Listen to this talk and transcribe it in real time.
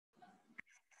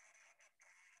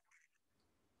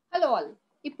Hello all.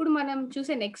 ఇప్పుడు మనం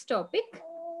చూసే next topic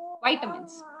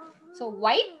vitamins. So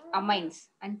white amines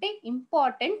అంటే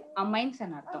ఇంపార్టెంట్ అమైన్స్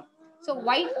అని అర్థం. సో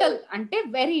వైటల్ అంటే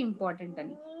వెరీ ఇంపార్టెంట్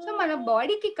అని. సో మన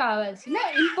బాడీకి కావాల్సిన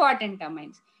ఇంపార్టెంట్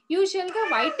అమైన్స్. యూజువల్ గా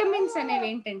వైటమిన్స్ అనేవి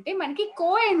ఏంటంటే మనకి కో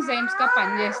ఎంజైమ్స్ గా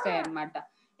పనిచేస్తాయి అన్నమాట.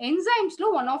 ఎంజైమ్స్ లో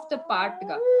వన్ ఆఫ్ ద పార్ట్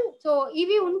గా. సో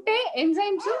ఇవి ఉంటే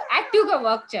ఎంజైమ్స్ యాక్టివ్ గా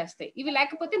వర్క్ చేస్తాయి, ఇవి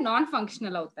లేకపోతే నాన్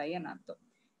ఫంక్షనల్ అవుతాయి అని అర్థం.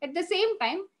 At the same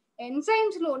time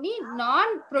enzymes లోని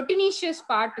నాన్ ప్రోటీనిషియస్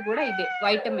పార్ట్ కూడా ఇదే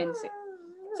వైటమిన్స్.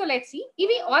 సో లెట్స్ సీ,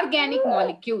 ఇవి ఆర్గానిక్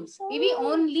మాలిక్యూల్స్, ఇవి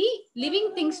ఓన్లీ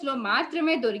లివింగ్ థింగ్స్ లో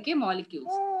మాత్రమే దొరికే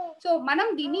మాలిక్యూల్స్. సో మనం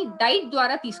దీన్ని డైట్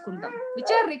ద్వారా తీసుకుంటాం,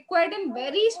 which are required in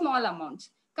very small amounts.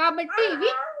 కాబట్టి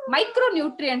ఇవి మైక్రో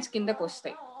న్యూట్రియంట్స్ కిందకు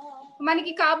వస్తాయి.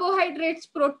 మనకి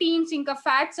కార్బోహైడ్రేట్స్, ప్రోటీన్స్ ఇంకా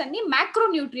ఫ్యాట్స్ అన్ని మైక్రో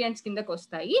న్యూట్రియంట్స్ కిందకు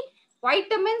వస్తాయి.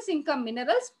 వైటమిన్స్ ఇంకా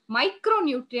మినరల్స్ మైక్రో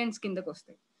న్యూట్రియంట్స్ కిందకు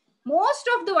వస్తాయి. Most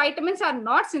of the vitamins are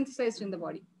not synthesised in the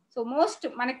body. So most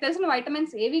మనకు తెలిసిన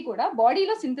వైటమిన్స్ ఏవి కూడా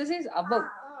బాడీలో సింథసైజ్ అవ్వవు.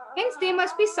 Hence they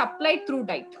must be supplied through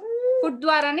diet, food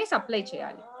ద్వారానే సప్లై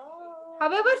చేయాలి.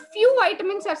 However few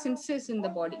vitamins are synthesise in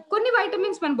the body. కొన్ని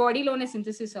vitamins మన బాడీలోనే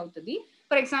సింథసిస్ అవుతుంది.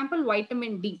 For example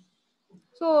vitamin D.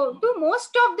 So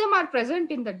most of them are present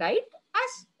in the diet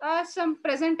as some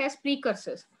present as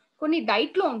precursors. కొన్ని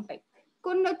diet లో ఉంటాయి,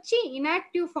 కొన్ని వచ్చి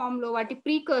ఇన్యాక్టివ్ ఫామ్ లో వాటి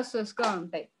ప్రీకర్సర్స్ గా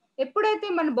ఉంటాయి. ఎప్పుడైతే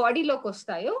మన బాడీలోకి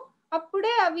వస్తాయో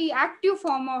అప్పుడే అవి యాక్టివ్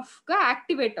ఫామ్ ఆఫ్ గా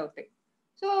యాక్టివేట్ అవుతాయి.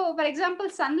 సో ఫర్ ఎగ్జాంపుల్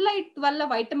సన్లైట్ వల్ల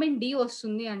వైటమిన్ డి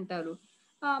వస్తుంది అంటారు.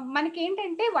 మనకి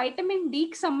ఏంటంటే వైటమిన్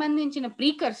డికి సంబంధించిన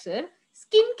ప్రీకర్సర్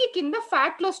స్కిన్ కి కింద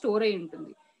ఫ్యాట్ లో స్టోర్ అయి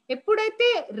ఉంటుంది. ఎప్పుడైతే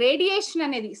రేడియేషన్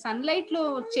అనేది సన్లైట్ లో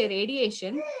వచ్చే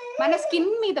రేడియేషన్ మన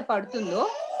స్కిన్ మీద పడుతుందో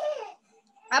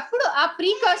అప్పుడు ఆ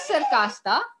ప్రీకర్సర్ కాస్త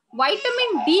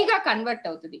వైటమిన్ డి గా కన్వర్ట్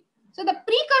అవుతుంది. So the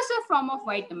precursor form of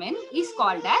vitamin is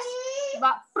called as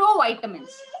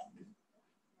ప్రోవైటమిన్స్.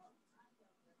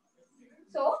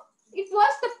 So it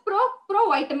was the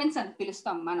ప్రోవైటమిన్స్ అని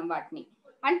పిలుస్తాం మనం వాటిని.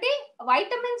 అంటే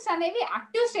వైటమిన్స్ అనేవి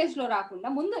యాక్టివ్ స్టేజ్ లో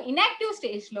రాకుండా ముందు ఇన్యాక్టివ్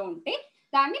స్టేజ్ లో ఉంటే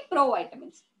దాన్ని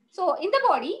ప్రోవైటమిన్స్. So in the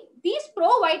body these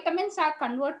ప్రోవైటమిన్స్ are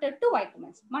converted to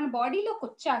vitamins. మన బాడీలోకి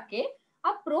వచ్చాకే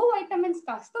ఆ ప్రోవైటమిన్స్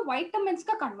కాస్త వైటమిన్స్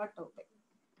గా కన్వర్ట్ అవుతాయి.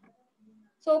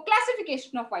 So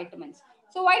classification of vitamins.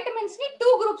 So vitamins ని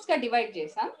 2 గ్రూప్స్ గా డివైడ్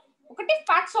చేసాం. ఒకటి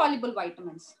ఫ్యాట్ సాల్యుబుల్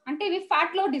వైటమిన్స్, అంటే ఇవి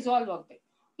ఫ్యాట్ లో డిజాల్వ్ అవుతాయి.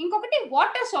 ఇంకొకటి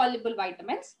వాటర్ సాల్యుబుల్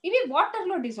వైటమిన్స్, ఇవి వాటర్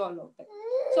లో డిజాల్వ్ అవుతాయి.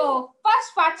 So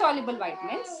first fat soluble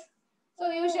vitamins. So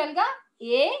usual గా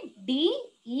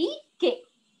ADEK,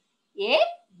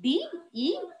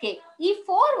 ADEK ఈ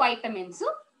 4 వైటమిన్స్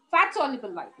ఫ్యాట్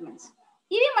సాల్యుబుల్ వైటమిన్స్.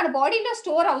 ఇవి మన బాడీలో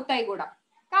స్టోర్ అవుతాయి కూడా,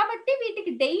 కాబట్టి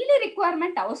వీటికి డైలీ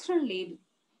రిక్వైర్మెంట్ అవసరం లేదు.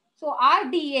 So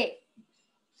RDA,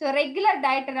 so regular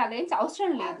dietary allowance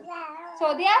అవసరం లేదు. So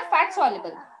they are fat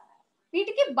soluble.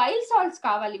 వీటికి బైల్ సాల్ట్స్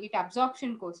కావాలి వీటి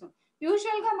అబ్జార్ప్షన్ కోసం.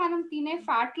 యూజువల్ గా మనం తినే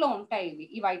ఫ్యాట్ లో ఉంటాయి ఇవి,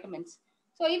 ఈ వైటమిన్స్.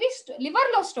 సో ఇవి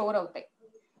లివర్ లో స్టోర్ అవుతాయి.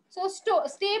 So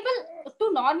stable to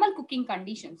normal cooking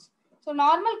conditions. So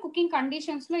normal cooking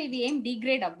conditions లో ఇవి ఏం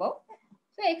డిగ్రేడ్ అవ్వవు.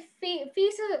 సో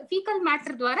ఫీకల్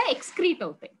మ్యాటర్ ద్వారా ఎక్స్క్రీట్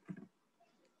అవుతాయి.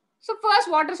 So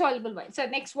first water soluble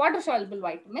next water soluble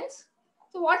vitamins.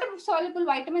 So water soluble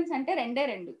vitamins అంటే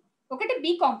రెండు. ఒకటి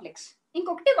బి కాంప్లెక్స్,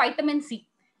 ఇంకొకటి వైటమిన్ సి.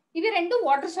 ఇవి రెండు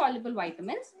వాటర్ సాల్యుబుల్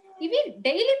వైటమిన్స్. ఇవి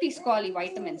డైలీ తీసుకోవాలి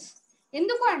వైటమిన్స్.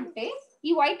 ఎందుకు అంటే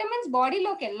ఈ వైటమిన్స్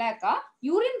బాడీలోకి వెళ్ళాక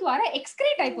యూరిన్ ద్వారా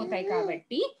ఎక్స్క్రీట్ అయిపోతాయి,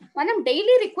 కాబట్టి మనం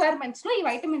డైలీ రిక్వైర్మెంట్స్ లో ఈ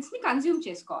వైటమిన్స్ ని కన్జ్యూమ్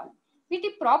చేసుకోవాలి.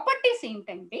 వీటి ప్రాపర్టీస్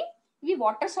ఏంటంటే ఇవి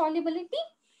water solubility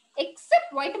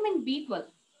except vitamin B12.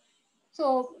 So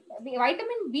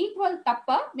vitamin B12 తప్ప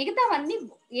మిగతావన్నీ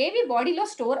ఏవి బాడీలో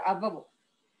స్టోర్ అవ్వవు.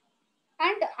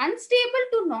 And unstable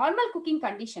to normal cooking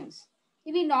conditions.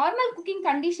 ఇవి నార్మల్ కుకింగ్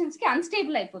కండిషన్స్ కి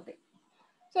అన్స్టేబుల్ అయిపోతాయి.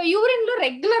 సో యూరిన్ లో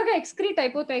రెగ్యులర్ గా ఎక్స్క్రీట్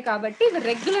అయిపోతాయి, కాబట్టి ఇవి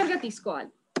రెగ్యులర్ గా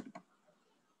తీసుకోవాలి.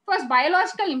 ఫస్ట్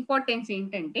బయోలాజికల్ ఇంపార్టెన్స్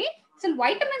ఏంటంటే అసలు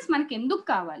వైటమిన్స్ మనకి ఎందుకు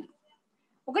కావాలి?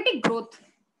 ఒకటి గ్రోత్,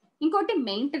 ఇంకోటి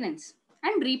maintenance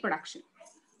and reproduction.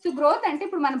 So growth అంటే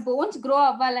ఇప్పుడు మన బోన్స్ గ్రో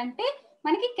అవ్వాలంటే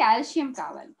మనకి కాల్షియం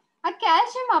కావాలి. ఆ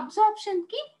కాల్షియం అబ్జార్ప్షన్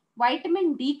కి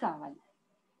వైటమిన్ డి కావాలి.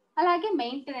 అలాగే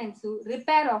maintenance,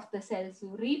 repair of the cells,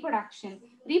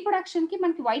 reproduction కి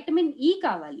మనకి వైటమిన్ ఈ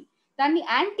కావాలి. దాన్ని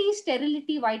యాంటీ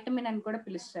స్టెరిలిటీ వైటమిన్ అని కూడా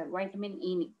పిలుస్తారు, vitamin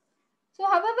ఈని. So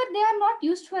however they are not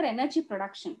used for energy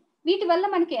production. వీటి వల్ల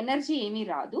మనకి ఎనర్జీ ఏమీ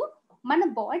రాదు, మన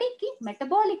బాడీకి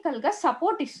మెటబాలికల్ గా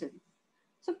సపోర్ట్ ఇస్తుంది.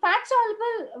 So fat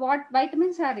soluble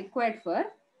vitamins are required for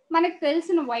మనకు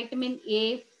తెలిసిన vitamin A,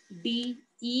 D,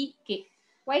 E, K.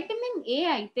 Vitamin A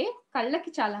అయితే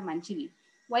కళ్ళకి చాలా మంచిది.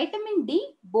 వైటమిన్ డి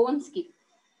బోన్స్ కి,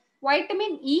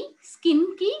 వైటమిన్ ఈ స్కిన్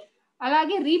కి,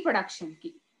 అలాగే రీప్రొడక్షన్ కి.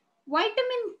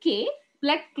 వైటమిన్ K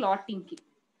బ్లడ్ క్లాటింగ్ కి.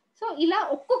 సో ఇలా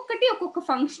ఒక్కొక్కటి ఒక్కొక్క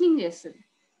ఫంక్షనింగ్ చేస్తుంది.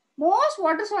 మోస్ట్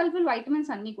వాటర్ సాల్యుబుల్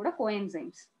వైటమిన్స్ అన్ని కూడా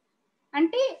కోఎన్జైమ్స్.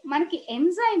 అంటే మనకి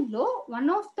ఎంజైమ్ లో వన్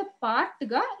ఆఫ్ ద పార్ట్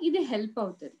గా ఇది హెల్ప్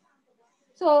అవుతుంది.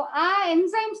 సో ఆ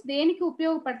ఎంజైమ్స్ దేనికి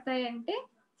ఉపయోగపడతాయి అంటే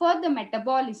for the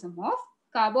metabolism of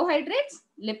carbohydrates,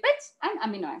 lipids and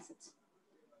amino acids.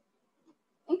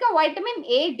 ఇంకా వైటమిన్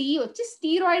ఏ, డి వచ్చి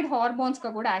స్టీరాయిడ్ హార్మోన్స్ గా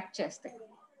కూడా యాక్ట్ చేస్తాయి.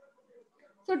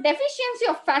 So deficiency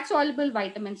of fat soluble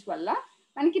vitamins వల్ల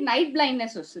మనకి నైట్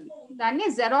బ్లైండ్నెస్ వస్తుంది. దాన్ని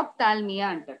జెరాప్థాల్మియా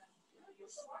అంటారు.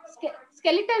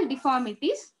 Skeletal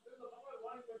deformities.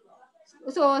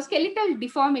 సో స్కెలిటల్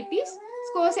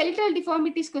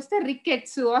డిఫార్మిటీస్కి వస్తే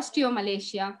రికెట్స్,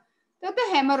 ఆస్టియోమలేషియా, తర్వాత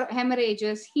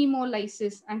హెమరేజెస్,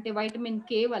 హీమోలైసిస్ అంటే వైటమిన్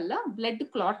కే వల్ల బ్లడ్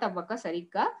క్లాట్ అవ్వక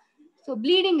సరిగ్గా సో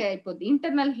బ్లీడింగ్ అయిపోద్ది.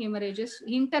 ఇంటర్నల్ హెమరేజెస్,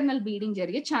 ఇంటర్నల్ బ్లీడింగ్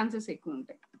జరిగే ఛాన్సెస్ ఎక్కువ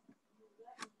ఉంటాయి.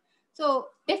 So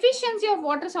deficiency of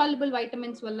water soluble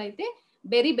vitamins వల్ల అయితే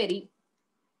బెరీ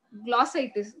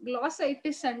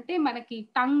గ్లాసైటిస్ అంటే మనకి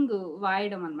టంగ్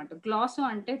వాయడం అనమాట. గ్లాసో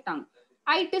అంటే టంగ్,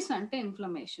 ఐటిస్ అంటే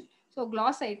inflammation. So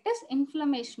glossitis,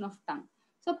 inflammation of tongue.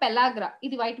 So పెలాగ్రా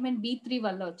ఇది వైటమిన్ B3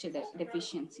 వల్ల వచ్చే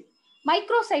డెఫిషియన్సీ.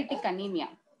 మైక్రోసైటిక్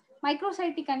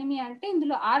అనీమియా అంటే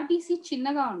ఇందులో ఆర్బీసీ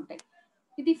చిన్నగా ఉంటాయి.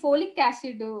 ఇది ఫోలిక్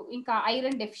యాసిడ్ ఇంకా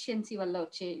ఐరన్ డెఫిషియన్సీ వల్ల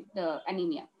వచ్చే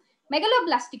అనీమియా.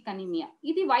 మెగలోబ్లాస్టిక్ అనీమియా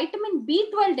ఇది వైటమిన్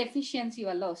B12 డెఫిషియన్సీ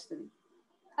వల్ల వస్తుంది.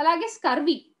 అలాగే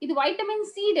స్కర్వీ ఇది వైటమిన్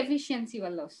సి డెఫిషియన్సీ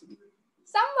వల్ల వస్తుంది.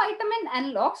 Some vitamin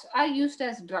analogues are used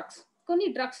as drugs. కొన్ని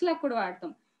డ్రగ్స్ లా కూడా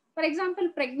వాడతాం. ఫర్ ఎగ్జాంపుల్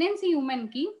ప్రెగ్నెన్సీ ఉమెన్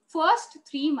కి first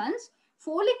 3 months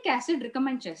folic acid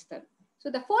recommend చేస్తారు. So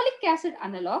the folic acid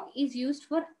analogue is used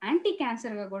for anti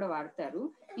cancer గా కూడా వాడతారు,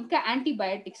 ఇంకా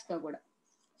యాంటీబయాటిక్స్ గా కూడా.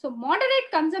 So moderate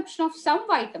consumption of some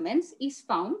vitamins is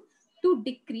found to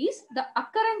decrease the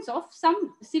occurrence of some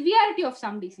severity of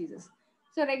some diseases.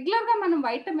 So regular గా మనం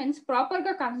vitamins proper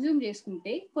గా consume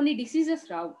చేసుకుంటే కొన్ని డిసీజెస్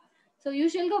రావు. సో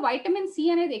యూజువల్ గా వైటమిన్ సి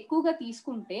అనేది ఎక్కువగా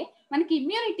తీసుకుంటే మనకి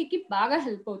ఇమ్యూనిటీకి బాగా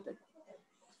హెల్ప్ అవుతుంది.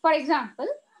 ఫర్ ఎగ్జాంపుల్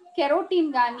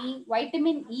కెరోటిన్ కానీ,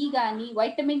 వైటమిన్ ఈ కానీ,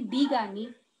 వైటమిన్ డి కానీ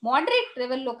మోడరేట్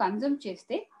లెవెల్లో కన్జ్యూమ్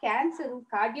చేస్తే క్యాన్సర్,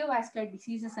 కార్డియోవాస్కులర్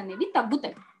డిసీజెస్ అనేవి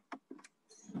తగ్గుతాయి.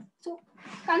 So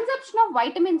consumption of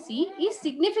vitamin C ఈ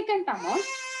significant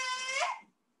amount.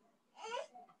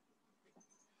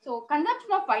 So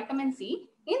consumption of vitamin C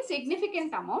in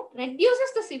significant amount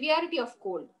reduces the severity of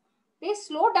cold. They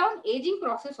slow down aging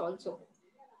process also.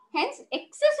 Hence,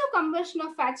 excessive consumption of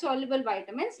fat soluble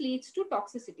vitamins leads to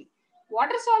toxicity.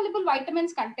 Water soluble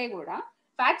vitamins kante kuda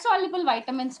fat soluble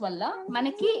vitamins valla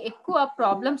manaki ekkuva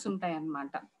problems untayi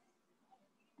annamata.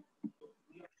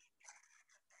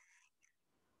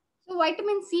 So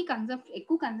vitamin C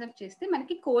ekku consume cheste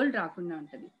manaki cold raakunda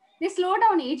untadi. They slow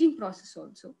down aging process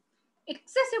also.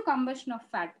 Excessive combustion of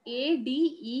fat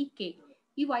ADEK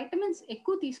ఈ vitamins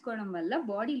ఎక్కువ తీసుకోవడం వల్ల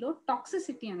బాడీలో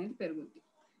toxicity అనేది పెరుగుతుంది.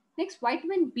 Next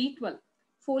vitamin B12,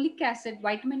 folic acid,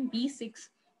 vitamin B6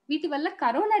 వీటి వల్ల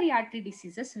coronary artery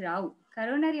diseases రావు.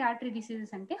 Coronary artery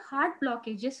diseases అంటే హార్ట్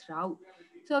బ్లాకేజెస్ రావు.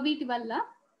 సో వీటి వల్ల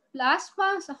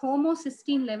ప్లాస్మా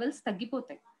హోమోసిస్టీన్ లెవెల్స్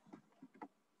తగ్గిపోతాయి.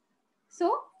 So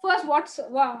first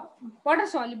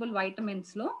water soluble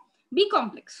vitamins లో బి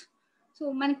కాంప్లెక్స్.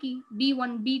 సో మనకి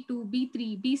B1, B2, B3,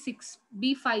 B6,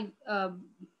 B5,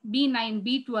 B9,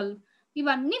 B12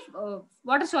 ఇవన్నీ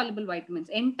water soluble vitamins.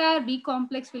 Entire B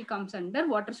complex will comes under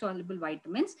water soluble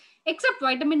vitamins except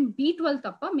vitamin B12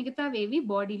 తప్ప మిగతావేవి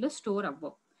బాడీలో store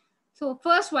అవ్వవు. So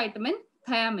first vitamin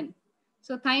thiamine.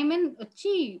 So thymine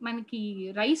వచ్చి మనకి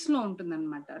rice లో ఉంటుంది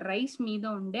అనమాట. రైస్ మీద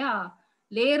ఉండే ఆ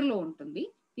లేయర్ లో ఉంటుంది.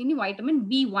 దీన్ని వైటమిన్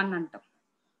B1 అంటాం.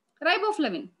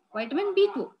 Riboflavin vitamin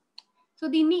B2. సో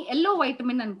దీన్ని ఎల్లో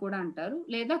వైటమిన్ అని కూడా అంటారు,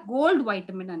 లేదా గోల్డ్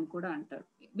వైటమిన్ అని కూడా అంటారు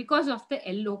because of the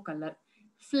yellow colour.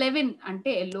 ఫ్లెవిన్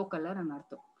అంటే ఎల్లో కలర్ అని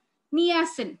అర్థం.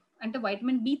 నియాసిన్ అంటే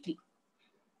vitamin B3.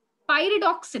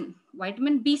 Pyridoxine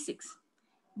vitamin B6.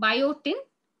 Biotin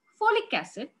folic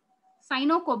acid.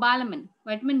 Cyanocobalamin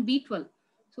vitamin B12.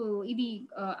 So ఇది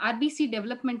ఆర్బీసీ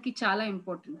డెవలప్మెంట్ కి చాలా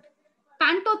ఇంపార్టెంట్.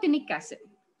 Pantothenic acid.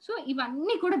 సో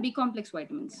ఇవన్నీ కూడా B complex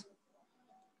vitamins.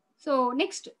 So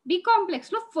next B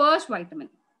complex లో first vitamin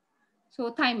so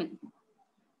thymine.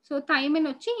 So thymine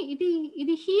వచ్చి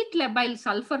ఇది heat labile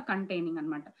sulphur containing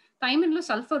అనమాట. Thymine లో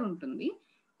సల్ఫర్ ఉంటుంది.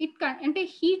 అంటే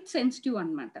హీట్ సెన్సిటివ్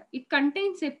అనమాట. It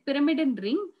contains A పిరమిడన్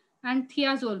ring and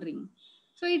థియాజోల్ ring.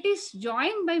 So it is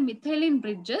join by methylene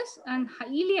bridges and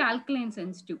highly alkaline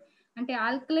sensitive. అంటే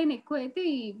alkaline ఎక్కువ అయితే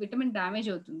ఈ విటమిన్ డ్యామేజ్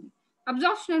అవుతుంది.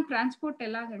 అబ్జార్ప్షన్ అండ్ ట్రాన్స్పోర్ట్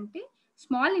ఎలాగంటే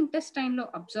స్మాల్ ఇంటెస్టైన్ లో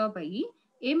అబ్జర్వ్ అయ్యి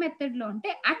ఏ మెథడ్ లో అంటే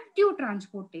active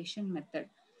transportation method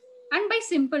and by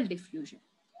simple diffusion.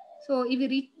 So ఇవి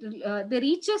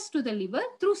reaches to the liver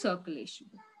through circulation.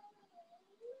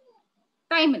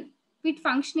 Thymine వీటి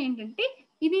ఫంక్షన్ ఏంటంటే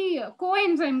ఇది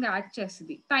కోఎన్జైమ్ గా యాక్ట్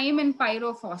చేస్తుంది. థైమిన్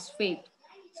పైరోఫాస్ఫేట్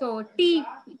సో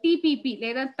టీపీపీ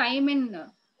లేదా thymine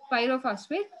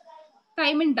pyrophosphate,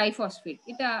 thymine diphosphate.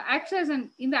 It acts as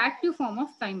in the active form of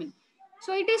thymine. So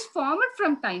it is formed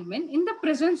from thymine in the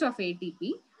presence of ATP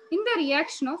in the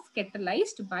reaction of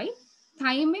catalyzed by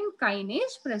thymine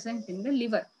kinase present in the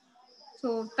liver. So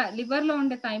లివర్లో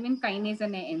ఉండే thymine kinase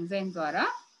అనే enzyme ద్వారా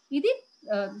ఇది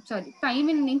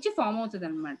thymine నుంచి form అవుతుంది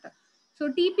అనమాట. So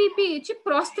TPP వచ్చి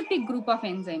prosthetic group of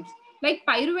enzymes like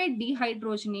pyruvate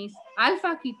dehydrogenase,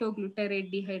 alpha కీటోగ్లూటరేట్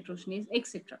dehydrogenase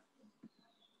etcetera.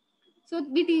 So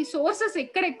వీటి sources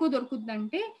ఎక్కడ ఎక్కువ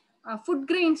దొరుకుతుందంటే food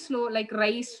గ్రెయిన్స్లో like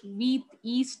rice, wheat,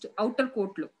 east, outer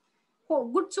కోట్లో.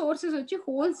 గుడ్ సోర్సెస్ వచ్చి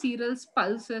whole serials,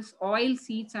 pulses, oil,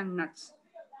 seeds and nuts.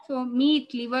 So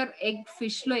meet, liver, egg,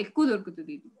 ఫిష్లో ఎక్కువ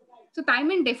దొరుకుతుంది ఇది. So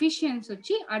thymine deficiency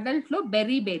వచ్చి అడల్ట్లో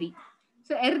berry.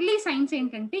 So early science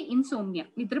ఏంటంటే ఇన్సోమ్నియా,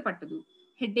 నిద్ర పట్టదు,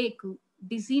 headache,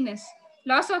 dizziness,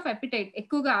 loss of appetite,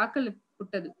 ఎక్కువగా ఆకలి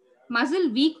పుట్టదు, muscle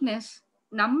weakness,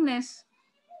 numbness,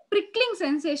 ప్రిక్లింగ్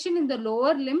sensation in the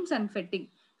lower limbs and ఫెట్టింగ్,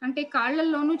 అంటే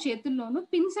కాళ్ళల్లోనూ చేతుల్లోనూ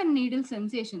pins and needles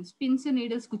sensations, pins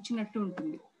needles కూర్చున్నట్టు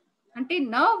ఉంటుంది, అంటే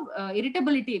నర్వ్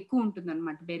ఇరిటబిలిటీ ఎక్కువ ఉంటుంది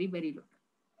అనమాట బెరీలో.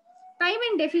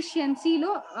 థైమిన్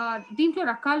డెఫిషియన్సీలో దీంట్లో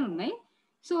రకాలు ఉన్నాయి.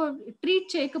 సో ట్రీట్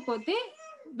చేయకపోతే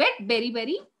wet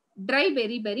berry, dry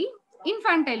berry,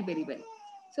 infantile berry.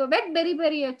 So wet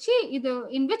berry వచ్చి ఇది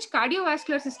in which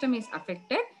cardiovascular system is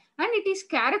affected and it is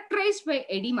characterised by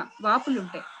oedema, వాపులు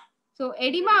ఉంటాయి. So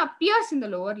oedema appears in the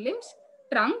lower limbs,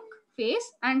 trunk, face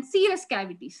and serous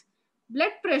cavities.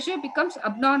 Blood pressure becomes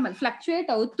abnormal,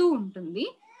 fluctuate అవుతూ ఉంటుంది.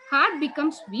 Heart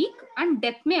becomes week and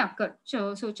death May అక్కర్.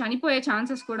 So చనిపోయే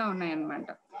chances కూడా ఉన్నాయన్నమాట.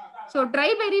 So dry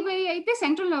berry అయితే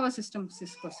central nervous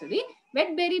సిస్టమ్కి వస్తుంది,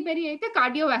 వెట్ బెరీ అయితే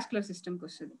cardiovascular సిస్టమ్కి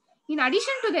వస్తుంది. In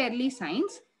addition to the early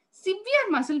science, severe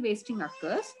muscle wasting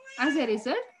occurs, as a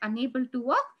result unable to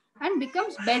walk and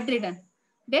becomes bedridden.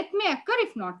 Death may occur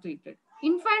if not treated.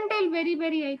 Infantile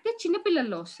berry అయితే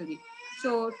చిన్నపిల్లల్లో వస్తుంది. So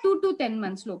 2 to 10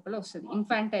 months లోపల వస్తుంది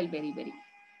infantile berry.